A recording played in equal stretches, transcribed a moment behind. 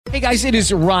Hey guys, it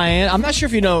is Ryan. I'm not sure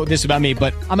if you know this about me,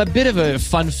 but I'm a bit of a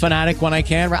fun fanatic when I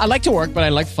can. I like to work, but I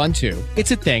like fun too.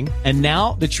 It's a thing. And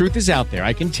now the truth is out there.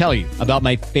 I can tell you about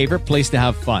my favorite place to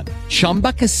have fun.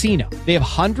 Chumba Casino. They have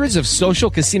hundreds of social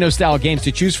casino style games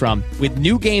to choose from with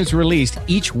new games released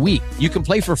each week. You can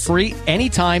play for free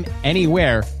anytime,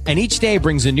 anywhere. And each day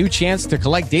brings a new chance to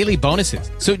collect daily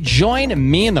bonuses. So join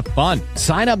me in the fun.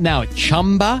 Sign up now at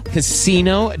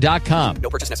ChumbaCasino.com. No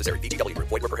purchase necessary. VGW.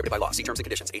 Void where prohibited by law. See terms and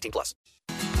conditions. 18+. Those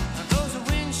are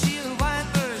windshield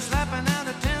wipers slapping out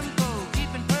a tempo,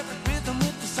 keeping perfect rhythm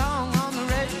with the song on the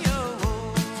radio.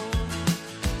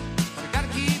 But I gotta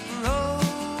keep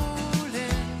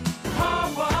rolling.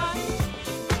 Car wash,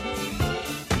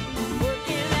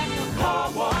 working at the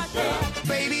car wash.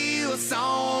 Baby, you a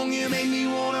song, you make me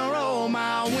wanna roll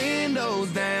my windows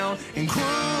down and cruise.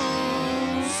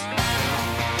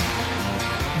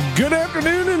 Good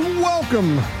afternoon and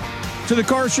welcome to the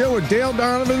Car Show with Dale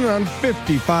Donovan on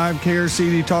 55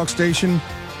 KRCD Talk Station.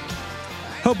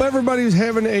 Hope everybody's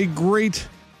having a great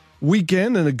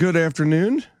weekend and a good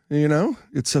afternoon. You know,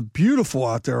 it's a beautiful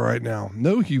out there right now.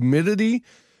 No humidity.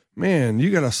 Man,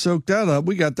 you got to soak that up.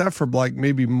 We got that for like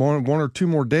maybe one or two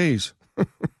more days.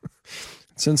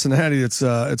 Cincinnati, it's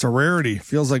a rarity.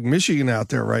 Feels like Michigan out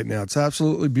there right now. It's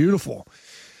absolutely beautiful.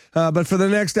 But for the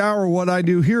next hour, what I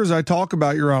do here is I talk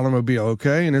about your automobile,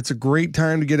 okay? And it's a great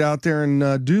time to get out there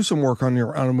and do some work on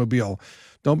your automobile.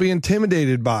 Don't be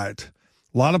intimidated by it.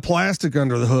 A lot of plastic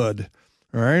under the hood,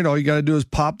 all right? All you got to do is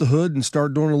pop the hood and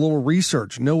start doing a little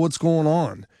research. Know what's going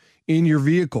on in your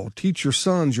vehicle. Teach your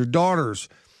sons, your daughters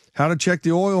how to check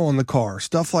the oil in the car,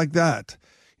 stuff like that.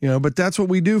 You know, but that's what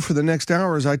we do for the next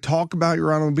hour is I talk about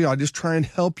your automobile. I just try and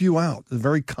help you out. It's a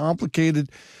very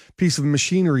complicated piece of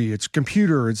machinery. It's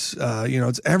computer. It's,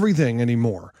 it's everything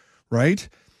anymore, right?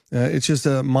 It's just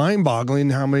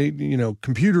mind-boggling how many,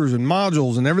 computers and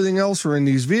modules and everything else are in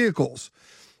these vehicles.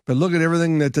 But look at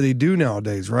everything that they do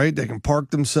nowadays, right? They can park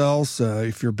themselves.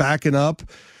 If you're backing up,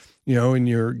 and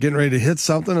you're getting ready to hit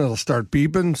something, it'll start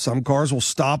beeping. Some cars will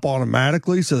stop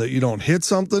automatically so that you don't hit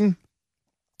something.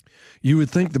 You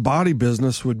would think the body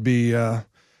business would be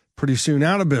pretty soon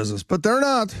out of business, but they're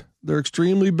not. They're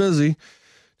extremely busy.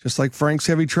 Just like Frank's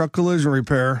Heavy Truck Collision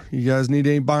Repair. You guys need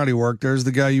any body work, there's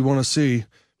the guy you want to see,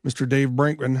 Mr. Dave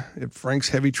Brinkman at Frank's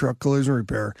Heavy Truck Collision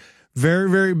Repair. Very,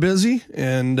 very busy,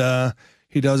 and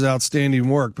he does outstanding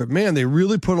work. But, man, they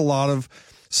really put a lot of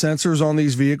sensors on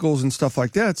these vehicles and stuff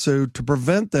like that so to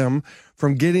prevent them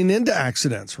from getting into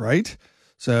accidents, right?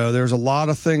 So there's a lot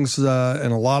of things and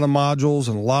a lot of modules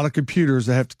and a lot of computers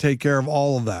that have to take care of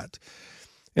all of that.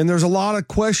 And there's a lot of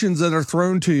questions that are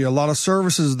thrown to you, a lot of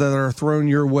services that are thrown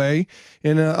your way,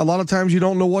 and a lot of times you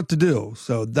don't know what to do.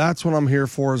 So that's what I'm here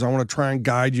for, is I want to try and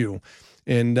guide you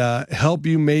and help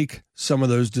you make some of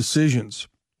those decisions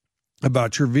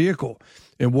about your vehicle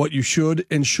and what you should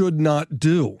and should not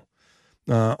do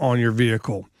on your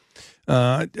vehicle.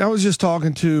 I was just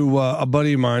talking to a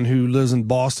buddy of mine who lives in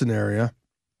Boston area,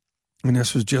 and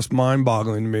this was just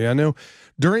mind-boggling to me. I know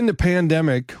during the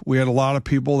pandemic, we had a lot of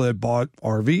people that bought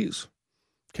RVs,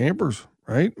 campers,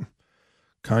 right?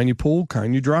 Kind you pull,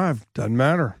 kind you drive, doesn't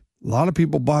matter. A lot of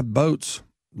people bought boats,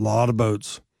 a lot of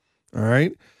boats, all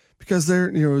right? Because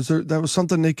that was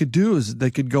something they could do, is they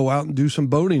could go out and do some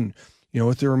boating,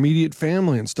 with their immediate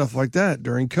family and stuff like that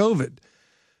during COVID.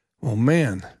 Well,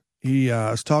 man,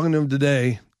 I was talking to him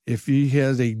today. If he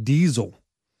has a diesel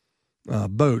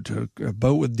boat, a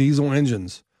boat with diesel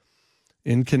engines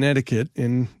in Connecticut,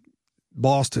 in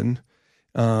Boston,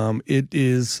 it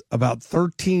is about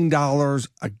 $13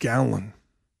 a gallon.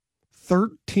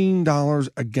 $13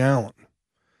 a gallon.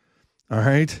 All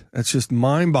right? That's just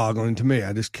mind-boggling to me.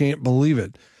 I just can't believe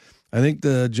it. I think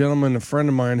the gentleman, a friend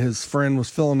of mine, his friend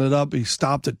was filling it up. He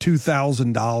stopped at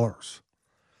 $2,000.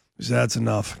 He said, that's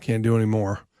enough. Can't do any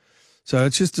more. So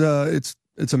it's just, it's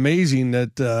amazing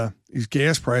that these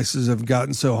gas prices have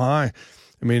gotten so high.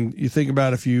 I mean, you think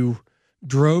about if you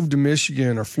drove to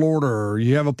Michigan or Florida, or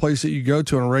you have a place that you go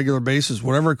to on a regular basis,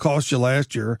 whatever it cost you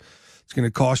last year, it's going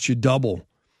to cost you double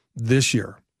this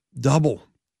year. Double.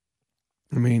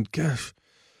 I mean, gosh,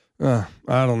 I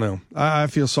don't know. I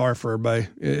feel sorry for everybody.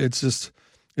 It's just,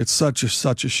 it's such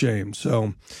a shame.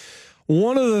 So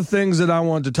one of the things that I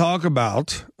want to talk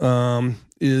about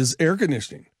is air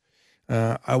conditioning.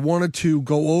 I wanted to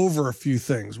go over a few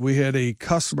things. We had a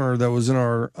customer that was in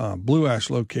our Blue Ash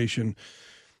location,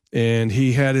 and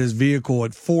he had his vehicle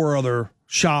at 4 other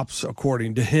shops,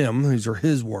 according to him. These are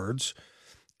his words.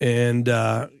 And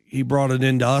he brought it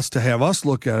into us to have us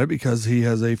look at it because he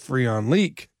has a Freon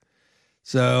leak.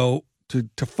 So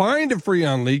to find a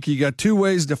Freon leak, you got 2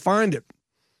 ways to find it.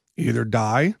 Either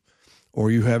die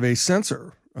or you have a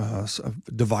sensor, a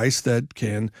device that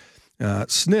can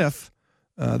sniff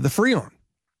the Freon.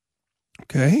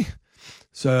 Okay.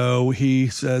 So he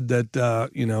said that,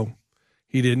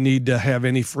 he didn't need to have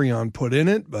any Freon put in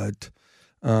it, but,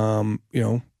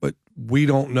 but we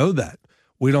don't know that.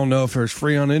 We don't know if there's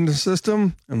Freon in the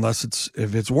system unless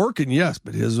if it's working, yes,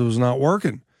 but his was not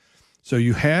working. So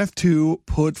you have to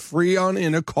put Freon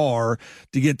in a car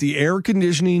to get the air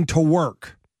conditioning to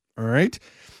work. All right.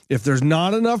 If there's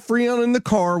not enough Freon in the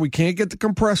car, we can't get the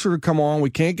compressor to come on.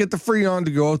 We can't get the Freon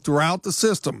to go throughout the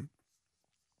system.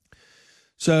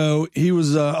 So he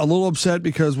was a little upset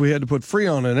because we had to put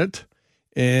Freon in it.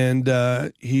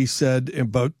 And he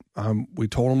said, but we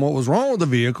told him what was wrong with the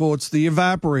vehicle. It's the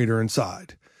evaporator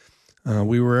inside.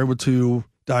 We were able to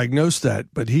diagnose that,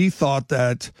 but he thought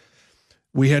that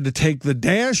we had to take the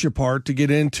dash apart to get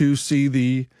in to see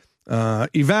the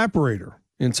evaporator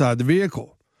inside the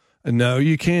vehicle. And no,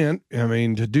 you can't. I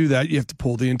mean, to do that, you have to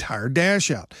pull the entire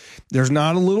dash out. There's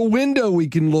not a little window we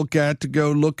can look at to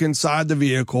go look inside the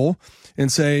vehicle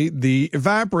and say the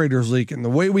evaporator's leaking. The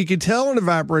way we can tell an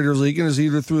evaporator's leaking is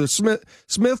either through a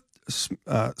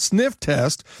sniff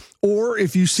test, or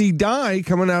if you see dye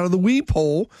coming out of the weep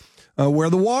hole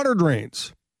where the water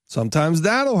drains. Sometimes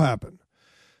that'll happen.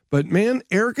 But man,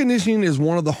 air conditioning is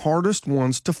one of the hardest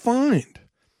ones to find,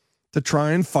 to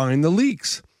try and find the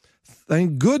leaks.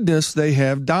 Thank goodness they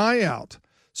have dye out.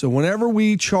 So whenever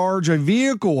we charge a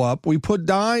vehicle up, we put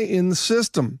dye in the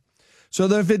system so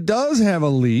that if it does have a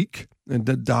leak, and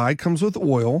the dye comes with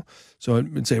oil, so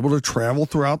it's able to travel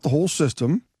throughout the whole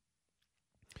system.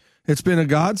 It's been a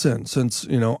godsend since,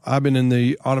 I've been in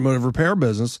the automotive repair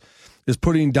business, is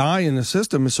putting dye in the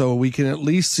system so we can at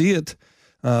least see it,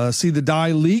 see the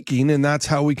dye leaking, and that's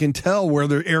how we can tell where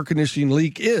the air conditioning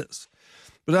leak is.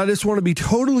 But I just want to be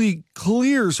totally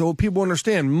clear so people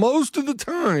understand. Most of the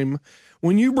time,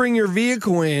 when you bring your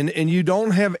vehicle in and you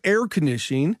don't have air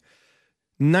conditioning,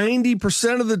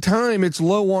 90% of the time it's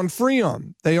low on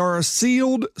Freon. They are a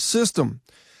sealed system.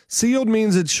 Sealed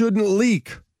means it shouldn't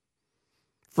leak.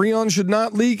 Freon should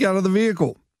not leak out of the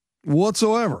vehicle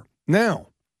whatsoever. Now,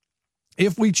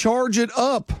 if we charge it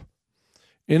up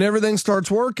and everything starts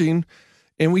working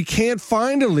and we can't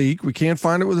find a leak, we can't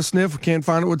find it with a sniff, we can't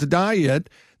find it with the dye yet,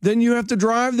 then you have to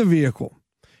drive the vehicle.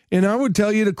 And I would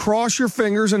tell you to cross your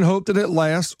fingers and hope that it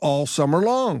lasts all summer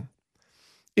long.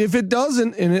 If it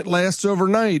doesn't, and it lasts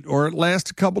overnight, or it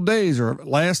lasts a couple days, or it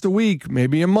lasts a week,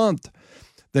 maybe a month,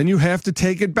 then you have to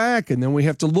take it back, and then we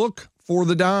have to look for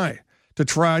the dye to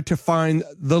try to find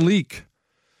the leak.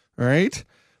 All right?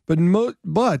 But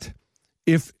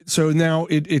if so, now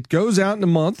it goes out in a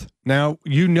month. Now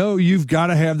you've got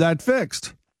to have that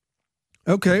fixed.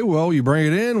 Okay, well, you bring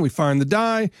it in, we find the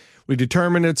dye, we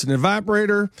determine it's an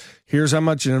evaporator. Here's how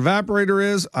much an evaporator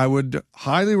is. I would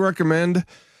highly recommend.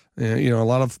 A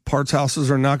lot of parts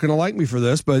houses are not going to like me for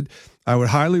this, but I would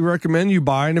highly recommend you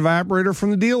buy an evaporator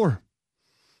from the dealer.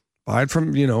 Buy it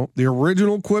from, the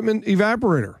original equipment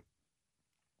evaporator.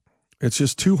 It's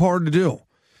just too hard to do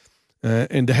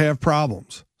and to have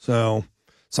problems. So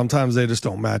sometimes they just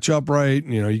don't match up right.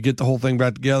 You get the whole thing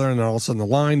back together and then all of a sudden the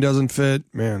line doesn't fit.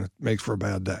 Man, it makes for a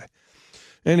bad day.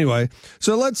 Anyway,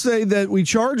 so let's say that we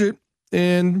charge it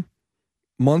in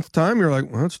month time. You're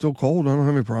like, well, it's still cold. I don't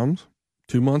have any problems.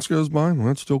 2 months goes by. Well,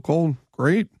 it's still cold.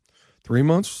 Great. 3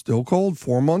 months, still cold.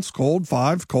 4 months, cold.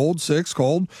 5, cold. 6,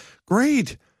 cold.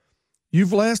 Great.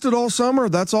 You've lasted all summer.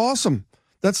 That's awesome.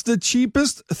 That's the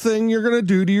cheapest thing you're going to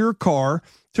do to your car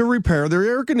to repair their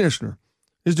air conditioner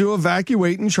is to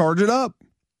evacuate and charge it up.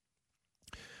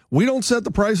 We don't set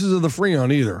the prices of the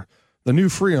Freon either. The new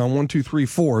Freon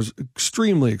 1234 is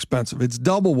extremely expensive. It's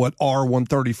double what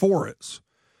R134 is.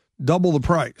 Double the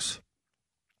price.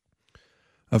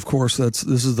 Of course, this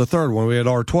is the third one. We had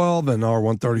R12 and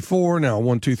R134, now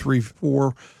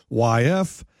 1234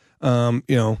 YF.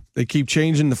 They keep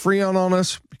changing the Freon on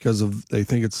us because they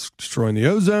think it's destroying the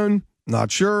ozone.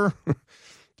 Not sure, to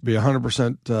be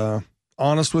 100%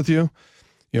 honest with you.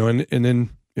 And then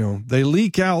they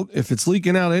leak out. If it's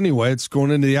leaking out anyway, it's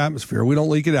going into the atmosphere. We don't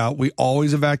leak it out. We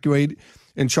always evacuate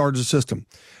and charge the system.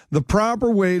 The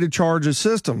proper way to charge a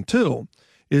system, too,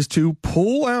 is to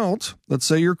pull out, let's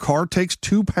say your car takes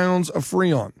 2 pounds of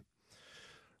Freon.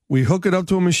 We hook it up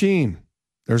to a machine.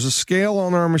 There's a scale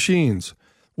on our machines.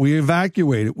 We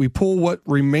evacuate it. We pull what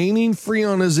remaining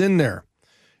Freon is in there.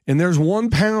 And there's 1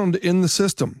 pound in the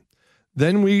system.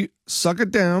 Then we suck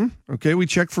it down. Okay, we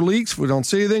check for leaks. If we don't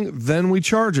see anything, then we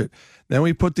charge it. Then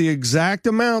we put the exact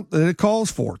amount that it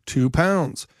calls for, 2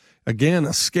 pounds. Again,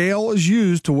 a scale is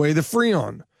used to weigh the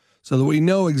Freon, so that we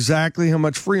know exactly how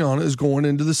much Freon is going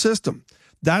into the system.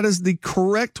 That is the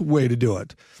correct way to do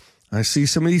it. I see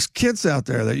some of these kits out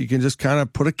there that you can just kind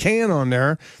of put a can on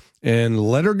there and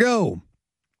let her go.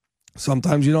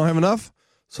 Sometimes you don't have enough.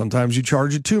 Sometimes you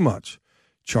charge it too much.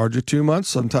 Charge it too much.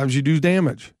 Sometimes you do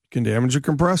damage. You can damage a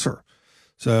compressor.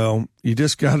 So you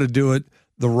just got to do it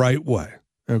the right way,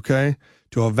 okay,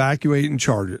 to evacuate and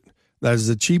charge it. That is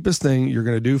the cheapest thing you're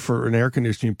going to do for an air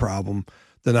conditioning problem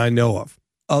that I know of,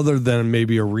 other than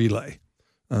maybe a relay.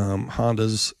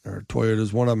 Hondas or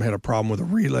Toyotas, one of them had a problem with a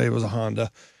relay. It was a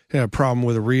Honda. It had a problem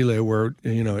with a relay where,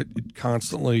 it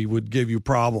constantly would give you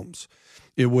problems.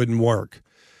 It wouldn't work.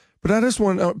 But I just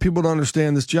want people to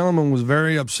understand this gentleman was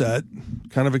very upset,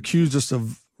 kind of accused us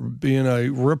of being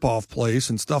a ripoff place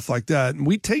and stuff like that. And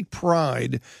we take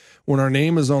pride when our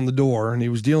name is on the door, and he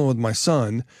was dealing with my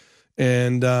son.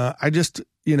 And I just,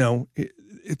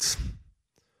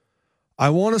 I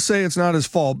want to say it's not his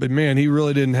fault, but man, he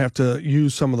really didn't have to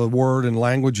use some of the word and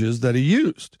languages that he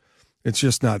used. It's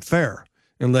just not fair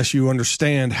unless you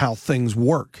understand how things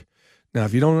work. Now,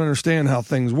 if you don't understand how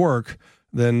things work,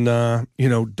 then,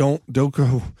 don't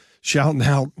go shouting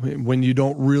out when you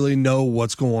don't really know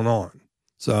what's going on.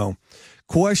 So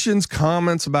questions,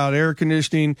 comments about air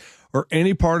conditioning or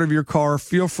any part of your car,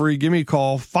 feel free. Give me a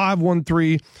call,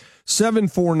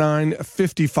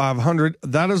 513-749-5500.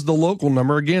 That is the local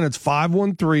number. Again, it's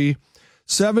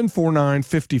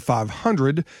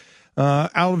 513-749-5500.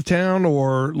 Out of town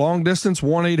or long distance,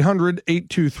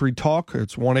 1-800-823-TALK.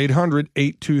 It's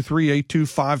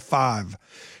 1-800-823-8255.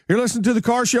 You're listening to The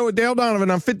Car Show with Dale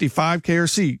Donovan on 55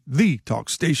 KRC, the talk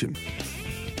station.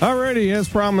 Alrighty, as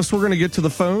promised, we're going to get to the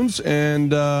phones,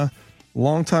 and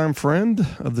longtime friend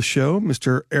of the show,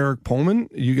 Mr. Eric Pullman.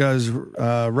 You guys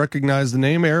recognize the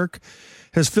name. Eric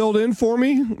has filled in for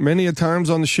me many a times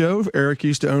on the show. Eric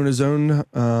used to own his own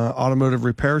automotive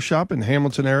repair shop in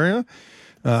Hamilton area.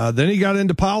 Then he got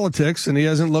into politics, and he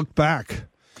hasn't looked back.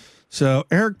 So,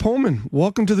 Eric Pullman,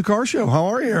 welcome to the Car Show. How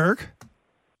are you, Eric?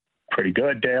 Pretty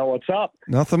good, Dale. What's up?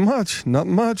 Nothing much.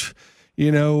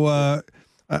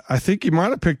 I think you might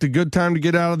have picked a good time to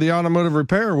get out of the automotive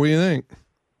repair. What do you think?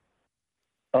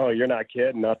 Oh, you're not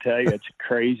kidding. I'll tell you, it's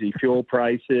crazy. Fuel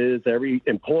prices,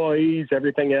 employees,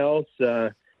 everything else.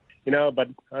 But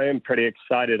I am pretty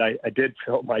excited. I did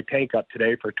fill my tank up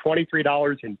today for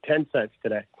 $23.10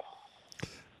 today.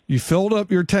 You filled up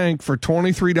your tank for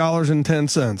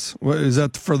 $23.10. What is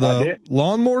that, for the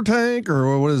lawnmower tank,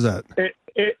 or what is that?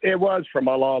 It was for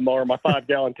my lawnmower, my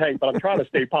 5-gallon tank, but I'm trying to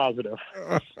stay positive.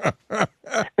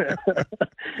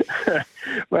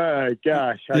 My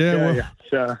gosh, I tell you.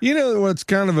 You know what's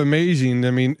kind of amazing?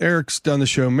 I mean, Eric's done the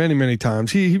show many, many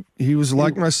times. He was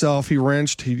like myself. He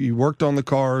wrenched. He worked on the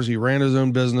cars. He ran his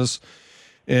own business.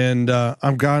 And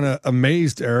I'm kind of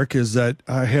amazed, Eric, is that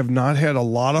I have not had a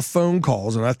lot of phone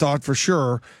calls. And I thought for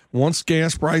sure once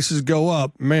gas prices go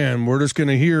up, man, we're just going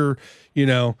to hear,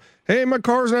 hey, my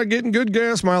car's not getting good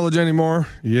gas mileage anymore.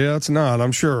 Yeah, it's not,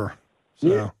 I'm sure.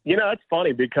 So. It's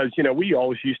funny because, we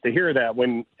always used to hear that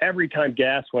when every time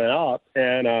gas went up,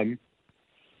 and it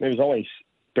was only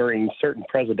during certain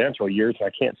presidential years. I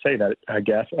can't say that, I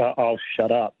guess. I'll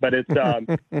shut up. But it's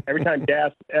every time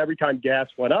gas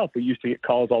went up, we used to get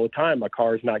calls all the time. My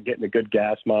car's not getting a good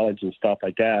gas mileage and stuff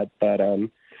like that. But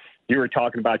you were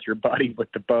talking about your buddy with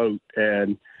the boat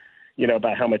and,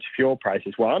 about how much fuel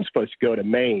prices. Well, I'm supposed to go to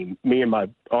Maine, me and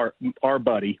our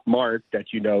buddy, Mark, that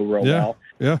real well.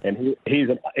 Yeah. And he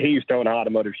used to own an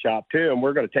automotive shop too. And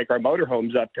we're going to take our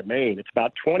motorhomes up to Maine. It's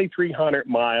about 2,300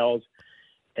 miles.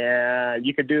 And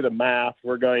you could do the math.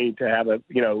 We're going to have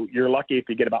you're lucky if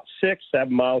you get about 6-7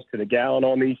 miles to the gallon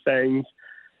on these things.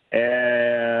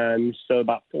 And so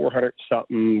about 400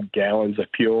 something gallons of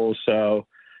fuel. So,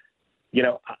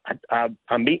 I'm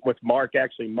meeting with Mark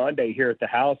actually Monday here at the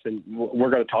house, and we're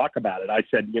going to talk about it. I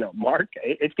said, Mark,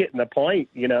 it's getting the point,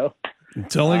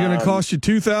 It's only going to cost you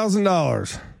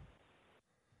 $2,000.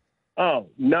 Oh,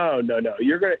 no.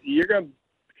 You're going to,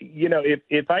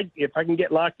 if I can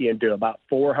get lucky and do about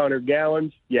 400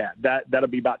 gallons, yeah, that'll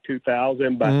be about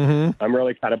 2,000. But I'm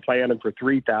really kind of planning for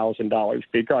 $3,000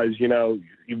 because we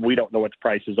don't know what the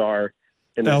prices are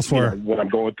elsewhere. When I'm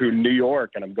going through New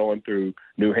York and I'm going through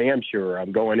New Hampshire, or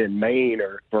I'm going in Maine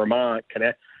or Vermont,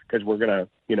 because we're gonna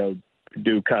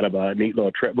do kind of a neat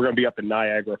little trip. We're gonna be up in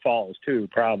Niagara Falls too,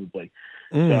 probably.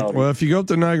 So, well, if you go up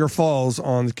to Niagara Falls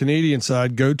on the Canadian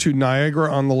side, go to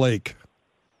Niagara on the Lake.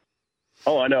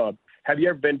 Oh, I know. Have you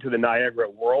ever been to the Niagara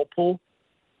Whirlpool?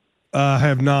 I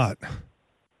have not.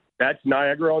 That's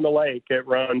Niagara on the Lake. It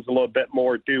runs a little bit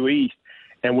more due east.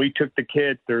 And we took the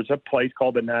kids. There's a place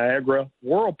called the Niagara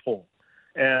Whirlpool.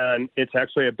 And it's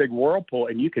actually a big whirlpool.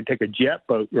 And you can take a jet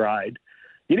boat ride,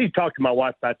 You need to talk to my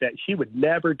wife about that. She would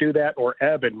never do that, or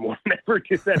Evan will never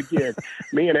do that again.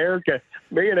 Me and Erica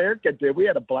did. We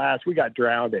had a blast. We got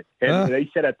drowned. And they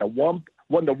said at the one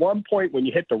point when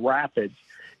you hit the rapids,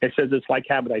 it says it's like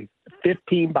having a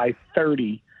 15 by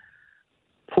 30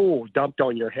 pool dumped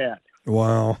on your head.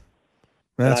 Wow.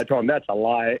 And I told him that's a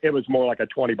lie. It was more like a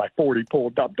 20 by 40 pool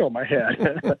dumped on my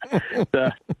head.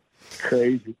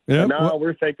 Crazy. Yep. No,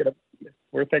 we're thinking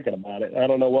about it. I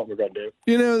don't know what we're going to do.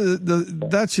 You know,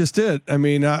 that's just it. I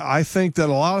mean, I think that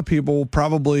a lot of people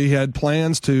probably had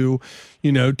plans to,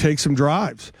 you know, take some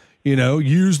drives, you know,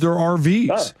 use their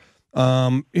RVs,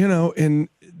 you know, and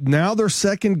now they're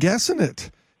second guessing it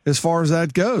as far as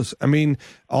that goes. I mean,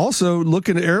 also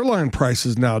looking at airline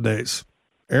prices nowadays.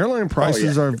 Airline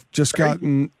prices have just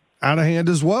gotten out of hand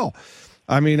as well.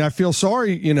 I mean, I feel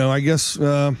sorry, you know, I guess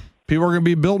people are going to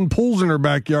be building pools in their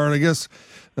backyard. I guess,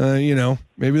 you know,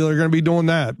 maybe they're going to be doing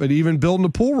that. But even building a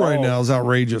pool right now is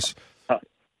outrageous.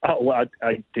 Well,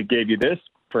 I gave you this.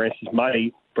 For instance,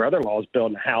 my brother-in-law is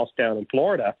building a house down in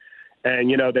Florida. And,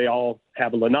 you know, they all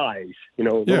have lanais, you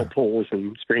know, little pools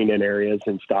and screened-in areas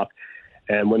and stuff.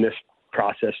 And when this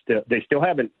process, they still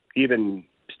haven't even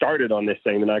started on this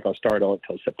thing. They're not going to start on it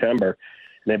until September.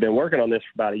 And they've been working on this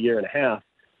for about a year and a half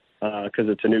because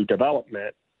it's a new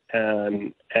development.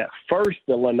 And at first,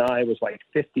 the lanai was like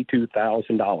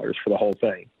 $52,000 for the whole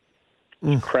thing.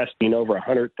 It's cresting over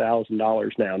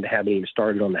 $100,000 now, and they haven't even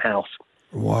started on the house.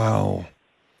 Wow.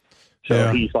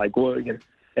 So he's like, well,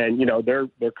 and you know, their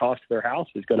cost of their house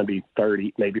is going to be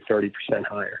 30, maybe 30%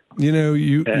 higher. You know,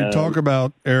 you talk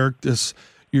about, Eric, this.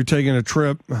 You're taking a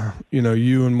trip, you know,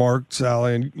 you and Mark,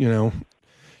 Sally, and, you know,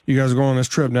 you guys are going on this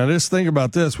trip. Now, just think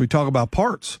about this. We talk about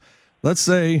parts. Let's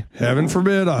say, heaven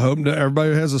forbid, I hope that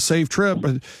everybody has a safe trip,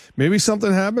 but maybe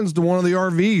something happens to one of the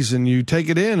RVs and you take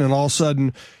it in, and all of a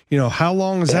sudden, you know, how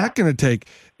long is that going to take?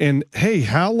 And, hey,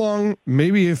 how long,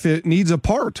 maybe if it needs a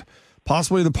part,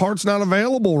 possibly the part's not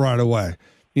available right away,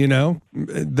 you know,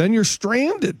 then you're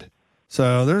stranded.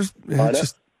 So it's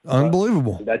just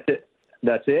unbelievable. That's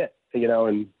it. You know,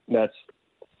 and that's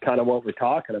kind of what we're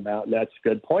talking about. And that's a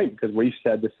good point, because we've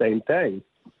said the same thing.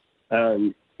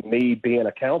 Me being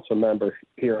a council member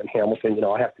here in Hamilton, you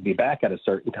know, I have to be back at a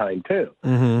certain time too.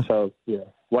 Mm-hmm. So, you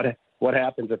know, what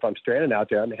happens if I'm stranded out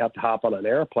there and they have to hop on an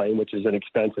airplane, which is an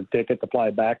expensive ticket to fly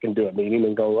back and do a meeting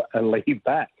and go and leave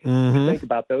back. Mm-hmm. Think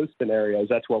about those scenarios.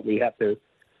 That's what we have to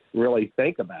really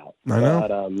think about. I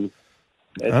know.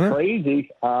 But, it's crazy.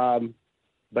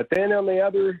 But then on the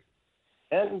other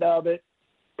end of it,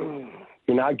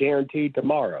 you're not guaranteed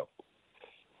tomorrow.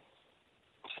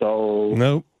 So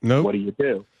nope. What do you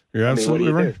do? You're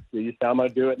absolutely right. Do you say I'm going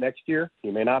to do it next year?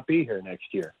 You may not be here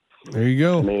next year. There you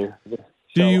go. I mean,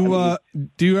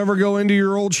 do you ever go into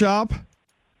your old shop?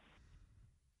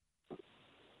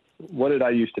 What did I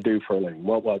used to do for a living?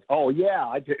 What was? Oh yeah,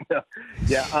 I do.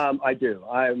 Yeah, I do.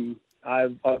 I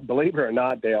believe it or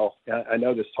not, Dale. I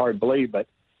know this is hard to believe, but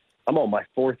I'm on my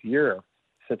 4th year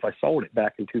since I sold it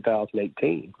back in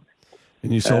 2018.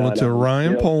 And you sold it to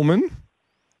Ryan Pullman.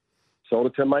 Sold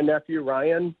it to my nephew,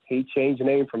 Ryan. He changed the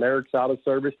name from Eric's Auto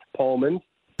Service to Pullman's.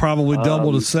 Probably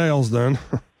doubled his sales then.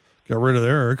 Got rid of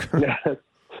Eric.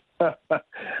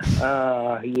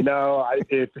 You know,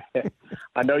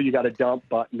 I know you got a dump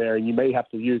button there, and you may have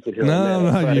to use it here.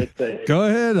 No, go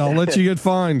ahead. I'll let you get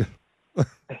fined.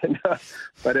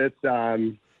 But it's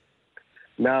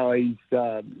no, he's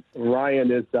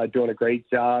Ryan is doing a great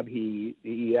job. He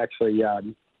actually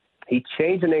he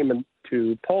changed the name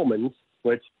to Pullman's,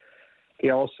 which he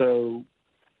also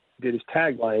did. His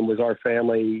tagline was "Our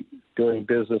family doing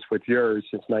business with yours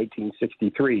since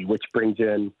 1963," which brings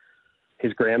in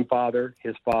his grandfather,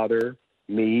 his father,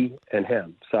 me, and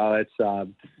him. So it's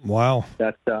wow.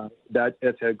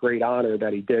 It's a great honor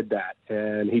that he did that,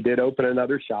 and he did open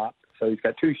another shop. So he's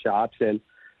got 2 shops, and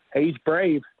he's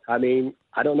brave. I mean,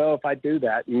 I don't know if I'd do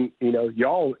that. And, you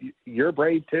know, you're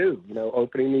brave too, you know,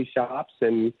 opening these shops,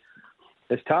 and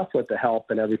it's tough with the help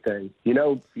and everything. You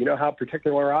know how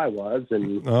particular I was.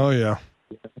 And oh yeah.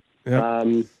 Yep.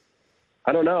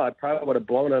 I don't know. I probably would have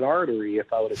blown an artery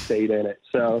if I would have stayed in it.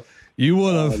 So you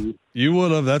would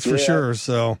have, that's for sure.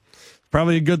 So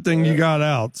probably a good thing you got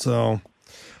out. So,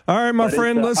 all right, my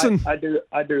friend, listen, I do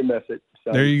miss it.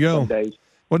 So there you go. Some days.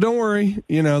 Well, don't worry.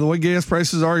 You know, the way gas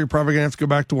prices are, you're probably going to have to go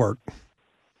back to work.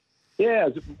 Yeah,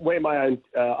 the way my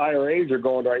IRAs are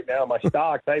going right now, my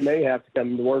stocks, I may have to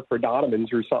come to work for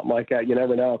Donovan's or something like that. You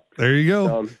never know. There you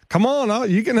go. Come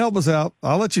on. You can help us out.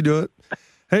 I'll let you do it.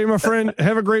 Hey, my friend,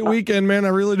 have a great weekend, man. I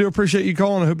really do appreciate you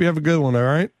calling. I hope you have a good one, all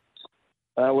right?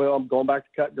 Well, I'm going back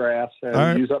to cut grass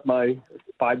and use up my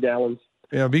 5 gallons.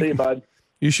 Yeah, see you, bud.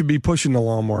 You should be pushing the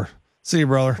lawnmower. See you,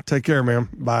 brother. Take care, man.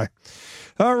 Bye.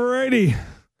 All righty.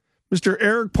 Mr.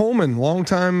 Eric Pullman,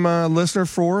 longtime listener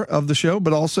of the show,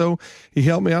 but also he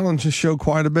helped me out on the show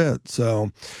quite a bit.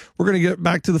 So we're going to get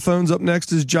back to the phones. Up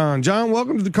next is John. John,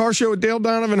 welcome to the Car Show with Dale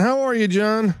Donovan. How are you,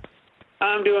 John?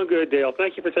 I'm doing good, Dale.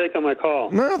 Thank you for taking my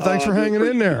call. No, thanks for hanging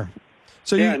in there.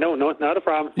 So no, not a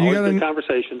problem. Always good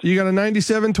conversations. You got a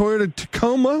 97 Toyota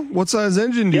Tacoma. What size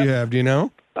engine do you have? Do you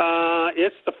know?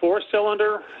 It's the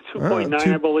 4-cylinder,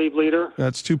 2.9, I believe, liter.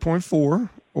 That's 2.4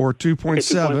 or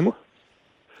 2.7.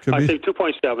 I think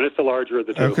 2.7. It's the larger of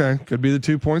the two. Okay, could be the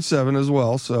 2.7 as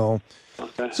well. So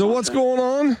what's going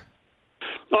on?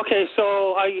 Okay,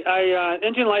 so I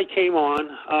engine light came on,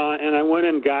 and I went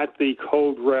and got the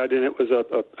code read, and it was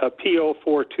a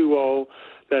P0420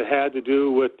 that had to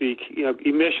do with the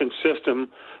emission system.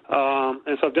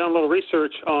 And so I've done a little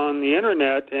research on the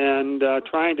internet and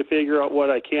trying to figure out what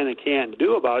I can and can't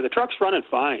do about it. The truck's running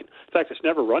fine. In fact, it's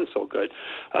never run so good.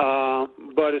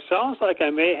 But it sounds like I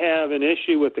may have an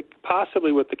issue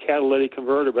possibly with the catalytic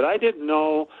converter, but I didn't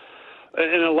know.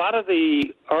 And a lot of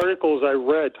the articles I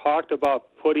read talked about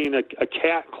putting a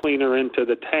cat cleaner into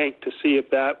the tank to see if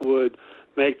that would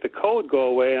make the code go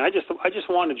away. And I just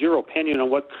wanted your opinion on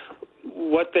what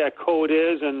that code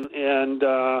is and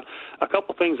a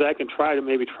couple things I can try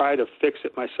to fix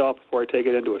it myself before I take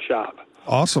it into a shop.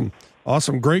 Awesome.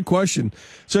 Great question.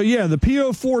 So yeah, the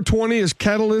PO420 is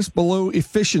catalyst below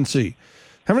efficiency.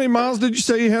 How many miles did you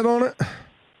say you had on it?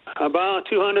 About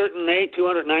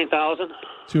 209,000.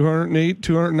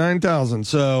 209,000.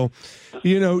 So,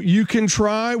 you can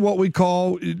try what we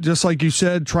call, just like you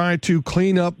said, try to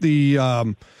clean up the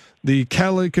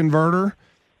catalytic converter.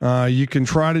 You can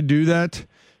try to do that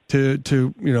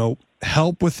to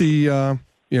help with the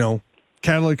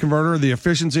catalytic converter, the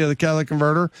efficiency of the catalytic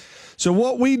converter. So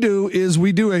what we do is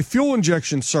we do a fuel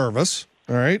injection service,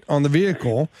 all right, on the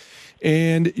vehicle,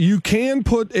 and you can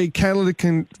put a catalytic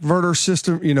converter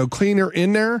system, cleaner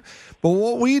in there. But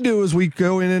what we do is we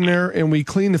go in there and we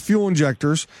clean the fuel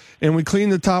injectors and we clean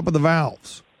the top of the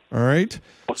valves. All right.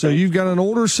 Okay. So you've got an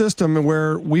older system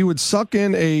where we would suck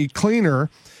in a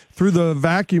cleaner through the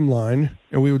vacuum line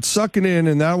and we would suck it in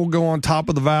and that will go on top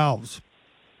of the valves.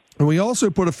 And we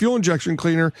also put a fuel injection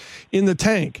cleaner in the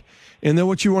tank. And then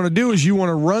what you want to do is you want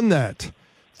to run that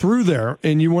through there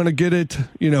and you want to get it,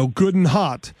 good and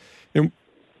hot. And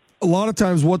a lot of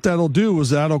times what that'll do is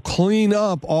that'll clean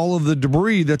up all of the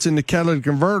debris that's in the catalytic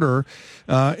converter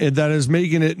and that is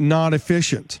making it not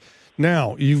efficient.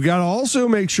 Now, you've got to also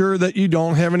make sure that you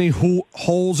don't have any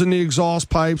holes in the exhaust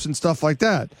pipes and stuff like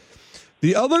that.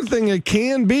 The other thing it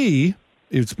can be,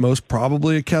 it's most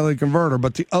probably a catalytic converter,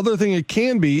 but the other thing it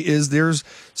can be is there's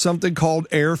something called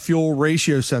air-fuel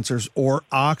ratio sensors or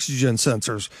oxygen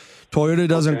sensors. Toyota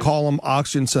doesn't call them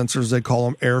oxygen sensors. They call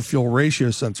them air-fuel ratio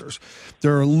sensors.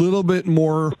 They're a little bit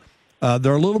more,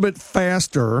 they're a little bit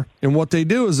faster. And what they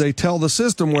do is they tell the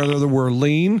system whether we're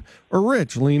lean or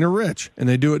rich, and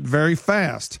they do it very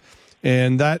fast.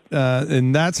 And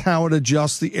that's how it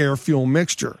adjusts the air-fuel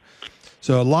mixture.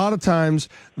 So a lot of times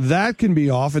that can be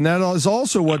off, and that is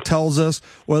also what tells us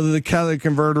whether the catalytic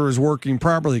converter is working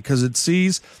properly because it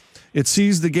sees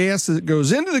the gas that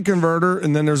goes into the converter,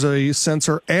 and then there's a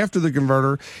sensor after the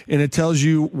converter, and it tells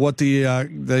you what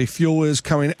the fuel is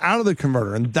coming out of the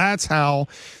converter, and that's how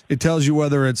it tells you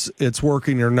whether it's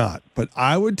working or not. But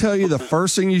I would tell you the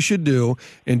first thing you should do,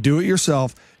 and do it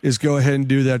yourself, is go ahead and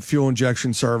do that fuel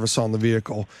injection service on the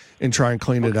vehicle and try and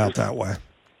clean it out that way.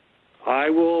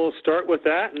 I will start with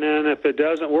that, and then if it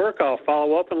doesn't work, I'll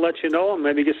follow up and let you know and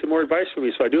maybe get some more advice from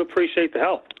you. So I do appreciate the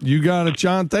help. You got it,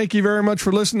 John. Thank you very much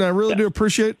for listening. I really do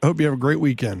appreciate it. Hope you have a great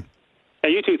weekend. Hey,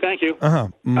 you too. Thank you.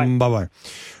 Bye-bye.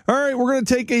 All right, we're going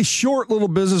to take a short little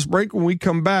business break. When we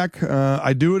come back,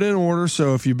 I do it in order,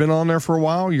 so if you've been on there for a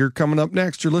while, you're coming up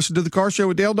next. You're listening to The Car Show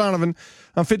with Dale Donovan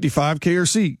on 55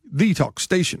 KRC, the talk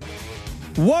station.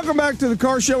 Welcome back to The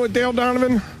Car Show with Dale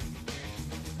Donovan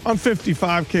on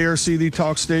 55 KRC, the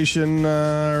talk station.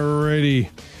 Ready.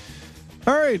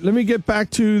 All right, let me get back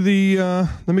to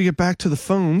the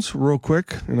phones real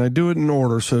quick, and I do it in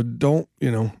order, so don't,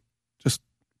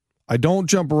 I don't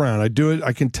jump around. I do it.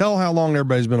 I can tell how long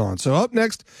everybody's been on. So up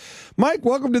next, Mike,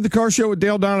 welcome to the Car Show with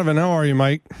Dale Donovan. How are you,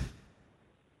 Mike?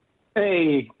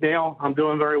 Hey, Dale. I'm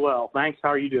doing very well. Thanks. How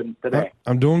are you doing today?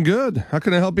 I'm doing good. How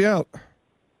can I help you out?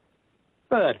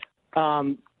 Good.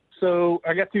 So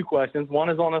I got two questions. One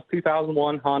is on this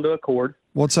 2001 Honda Accord.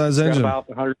 What size engine? About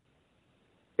 100.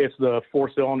 It's the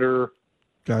 4-cylinder.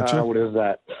 Gotcha. What is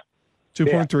that?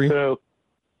 2.3. Yeah, so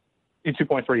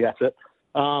 2.3. That's it.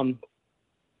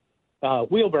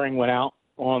 Wheel bearing went out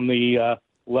on the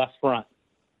left front.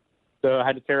 So I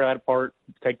had to tear that apart,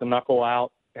 take the knuckle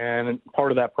out, and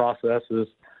part of that process is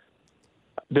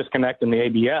disconnecting the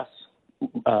ABS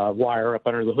wire up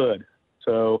under the hood.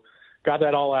 So got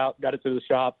that all out, got it to the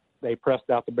shop. They pressed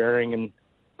out the bearing and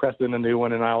pressed in a new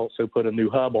one, and I also put a new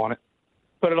hub on it.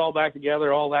 Put it all back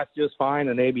together. All that's just fine,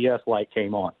 and ABS light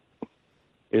came on.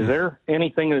 Is there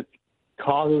anything that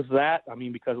causes that? I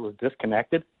mean, because it was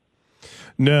disconnected?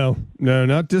 No,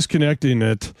 not disconnecting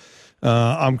it.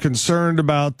 I'm concerned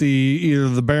about either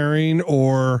the bearing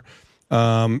or,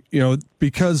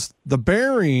 because the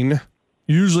bearing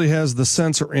usually has the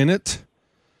sensor in it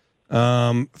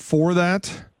for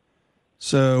that.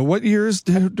 So what years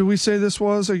do we say this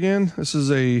was again? This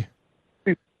is a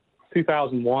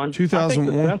 2001. 2001. I think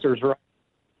the sensor's right.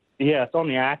 Yeah, it's on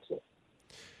the axle.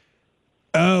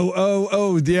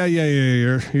 Oh, yeah.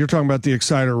 You're talking about the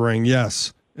exciter ring.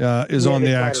 Yes. Is on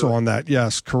the axle ring. On that.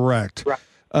 Yes, correct. Right.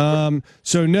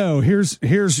 So no, here's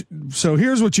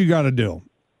what you got to do.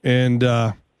 And,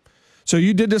 so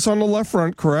you did this on the left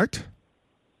front, correct?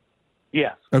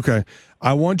 Yes. Okay.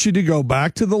 I want you to go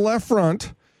back to the left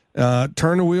front,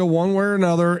 turn the wheel one way or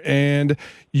another, and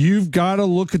you've got to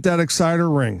look at that exciter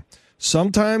ring.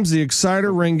 Sometimes the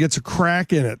exciter ring gets a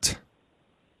crack in it.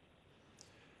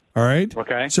 All right.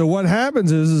 Okay. So what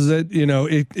happens is that,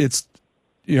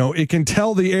 it can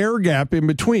tell the air gap in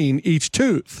between each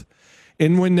tooth.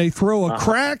 And when they throw a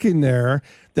crack in there,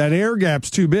 that air gap's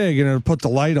too big and it'll put the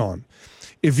light on.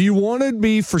 If you want to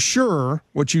be for sure,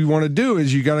 what you want to do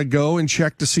is you got to go and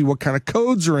check to see what kind of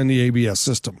codes are in the ABS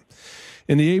system.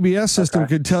 And the ABS system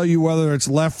could tell you whether it's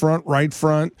left front, right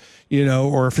front,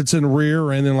 or if it's in rear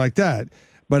or anything like that.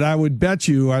 But I would bet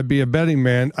you, I'd be a betting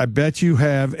man, I bet you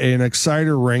have an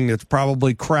exciter ring that's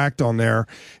probably cracked on there,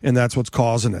 and that's what's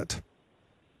causing it.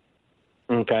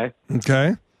 Okay.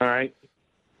 Okay. All right.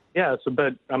 Yeah,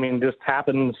 but, just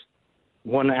happens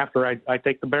after I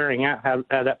take the bearing out, have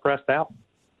that pressed out.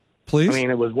 Please?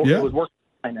 It was working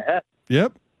in the head.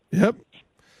 Yep.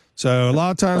 So a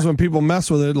lot of times when people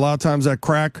mess with it, a lot of times that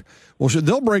crack,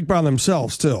 they'll break by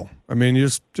themselves too. You're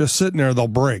just sitting there, they'll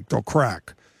break, they'll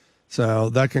crack. So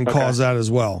that can cause that as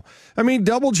well.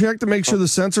 Double check to make sure the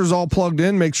sensor's all plugged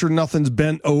in, make sure nothing's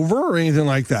bent over or anything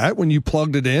like that. When you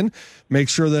plugged it in, make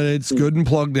sure that it's good and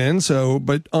plugged in. So,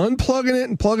 but unplugging it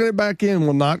and plugging it back in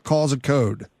will not cause a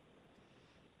code.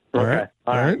 All right.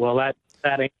 Well, that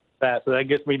ain't that. So that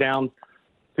gets me down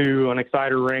to an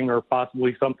exciter ring or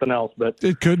possibly something else. But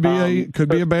it could be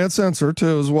be a bad sensor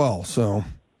too as well. So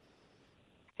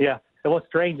yeah. And what's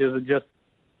strange is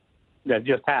that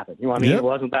just happened. It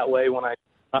wasn't that way when I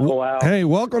knuckle out. Hey,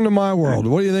 welcome to my world.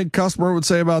 What do you think customer would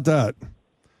say about that?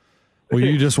 Well,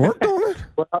 you just worked on it.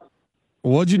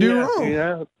 What'd you do wrong?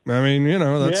 Yeah.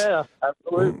 That's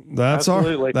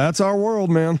absolutely. That's our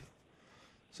world, man.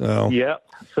 So yeah.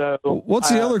 So what's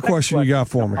the other question you got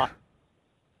for me?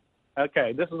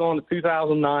 Okay, this is on the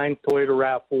 2009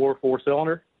 Toyota RAV4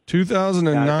 4-cylinder.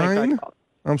 2009?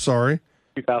 I'm sorry.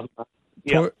 2009.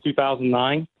 Yeah,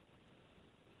 2009.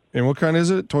 And what kind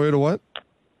is it? Toyota what?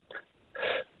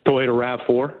 Toyota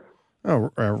RAV4.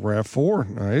 Oh, RAV4.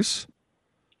 Nice.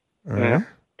 All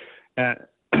right.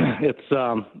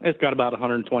 It's got about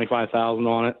 125,000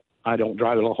 on it. I don't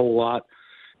drive it a whole lot.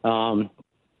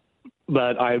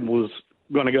 But I was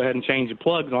going to go ahead and change the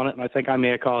plugs on it, and I think I may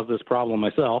have caused this problem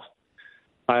myself.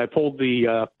 I pulled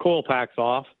the coil packs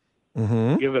off,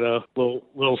 give it a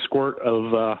little squirt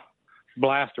of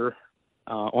blaster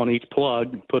on each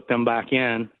plug, put them back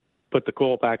in, put the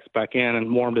coil packs back in,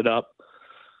 and warmed it up.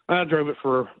 I drove it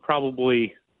for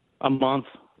probably a month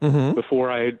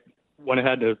before I went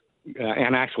ahead to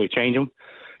and actually change them.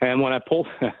 And when I pulled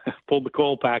the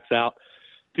coil packs out,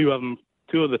 two of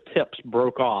the tips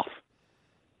broke off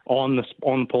on the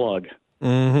plug.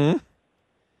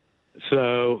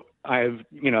 So I've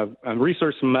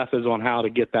researched some methods on how to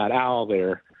get that out of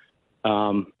there.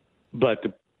 But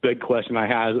the big question I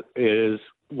have is,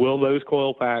 will those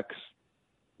coil packs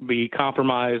be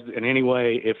compromised in any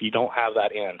way if you don't have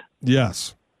that end?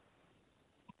 Yes.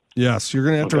 You're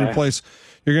going to have to replace.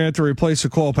 You're going to have to replace the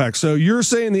coil pack. So you're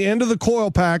saying the end of the coil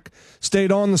pack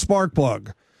stayed on the spark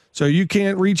plug, so you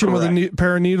can't reach them with a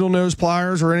pair of needle nose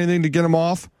pliers or anything to get them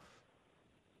off?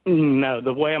 No,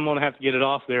 the way I'm going to have to get it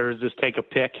off there is just take a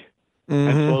pick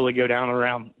and slowly go down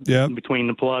around between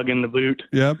the plug and the boot.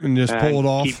 And just pull it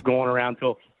off. Keep going around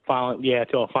till it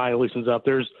finally loosens up.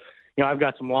 There's, I've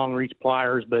got some long reach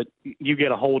pliers, but you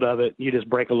get a hold of it, you just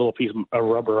break a little piece of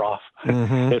rubber off.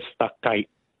 It's stuck tight.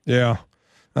 Yeah.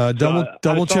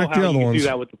 Double check the other ones. Do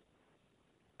that with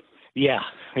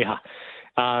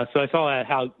so I saw that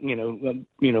how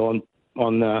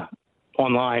on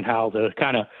online how to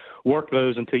kind of work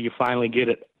those until you finally get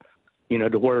it,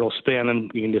 to where it'll spin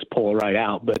and you can just pull it right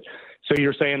out. But so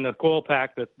you're saying the coil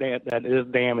pack that is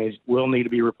damaged will need to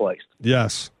be replaced?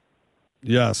 Yes.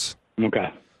 Okay.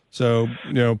 So,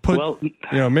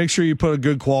 make sure you put a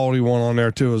good quality one on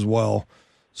there too as well.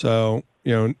 So,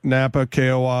 Napa,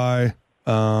 KOI,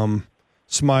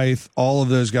 Smythe, all of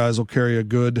those guys will carry a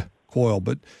good coil,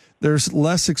 but there's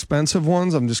less expensive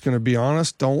ones. I'm just going to be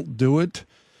honest. Don't do it.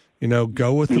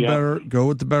 Go with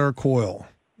the better coil.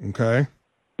 Okay.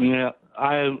 Yeah.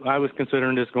 I was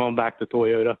considering just going back to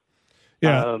Toyota.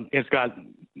 Yeah. It's got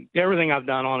everything I've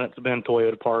done on it's been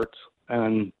Toyota parts,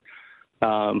 and,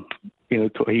 I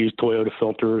use Toyota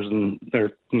filters, and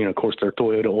they're, of course, they're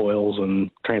Toyota oils and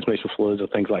transmission fluids and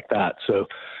things like that. So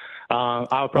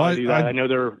I'll probably do that. I know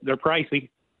they're pricey.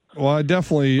 Well, I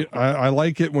definitely I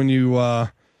like it when you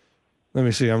let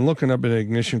me see. I'm looking up an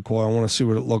ignition coil. I want to see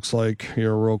what it looks like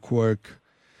here real quick.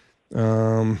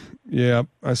 Yeah,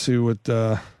 I see what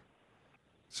that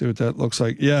looks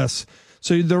like. Yes.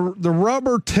 So the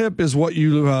rubber tip is what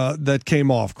you that came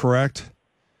off, correct?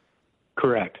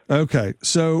 Correct. Okay.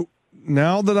 So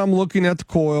now that I'm looking at the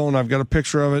coil and I've got a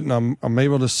picture of it and I'm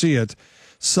able to see it,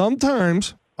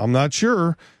 sometimes I'm not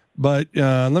sure, but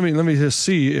let me just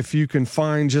see if you can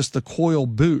find just the coil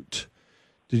boot.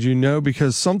 Did you know?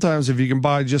 Because sometimes if you can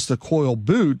buy just a coil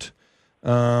boot,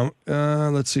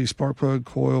 let's see, spark plug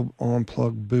coil on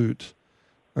plug boot.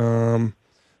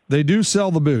 They do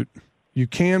sell the boot. You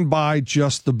can buy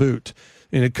just the boot,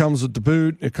 and it comes with the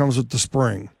boot. It comes with the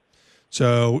spring,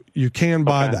 so you can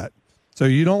buy that. So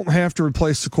you don't have to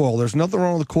replace the coil. There's nothing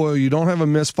wrong with the coil. You don't have a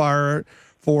misfire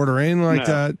for it or anything like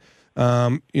that.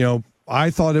 I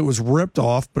thought it was ripped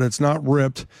off, but it's not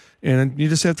ripped, and you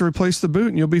just have to replace the boot,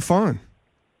 and you'll be fine.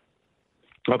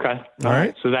 Okay. All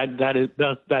right. So that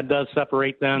does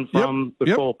separate then from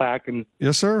the coil pack, and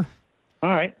yes, sir. All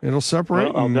right. It'll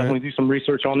separate. Well, I'll definitely do some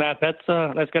research on that. That's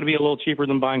got to be a little cheaper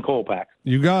than buying coil packs.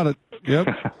 You got it. Yep.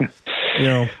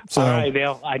 So. All right,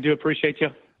 Dale. I do appreciate you.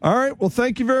 All right. Well,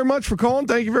 thank you very much for calling.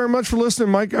 Thank you very much for listening,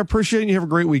 Mike. I appreciate it. You have a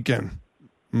great weekend.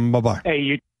 Bye-bye. Hey,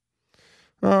 you.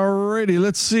 All righty.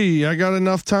 Let's see. I got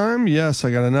enough time? Yes,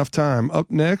 I got enough time. Up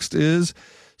next is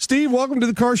Steve. Welcome to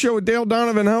the Car Show with Dale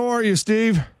Donovan. How are you,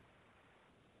 Steve?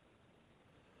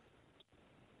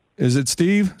 Is it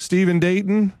Steve? Steve in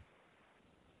Dayton?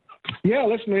 Yeah,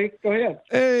 that's me. Go ahead.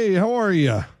 Hey, how are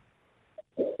you?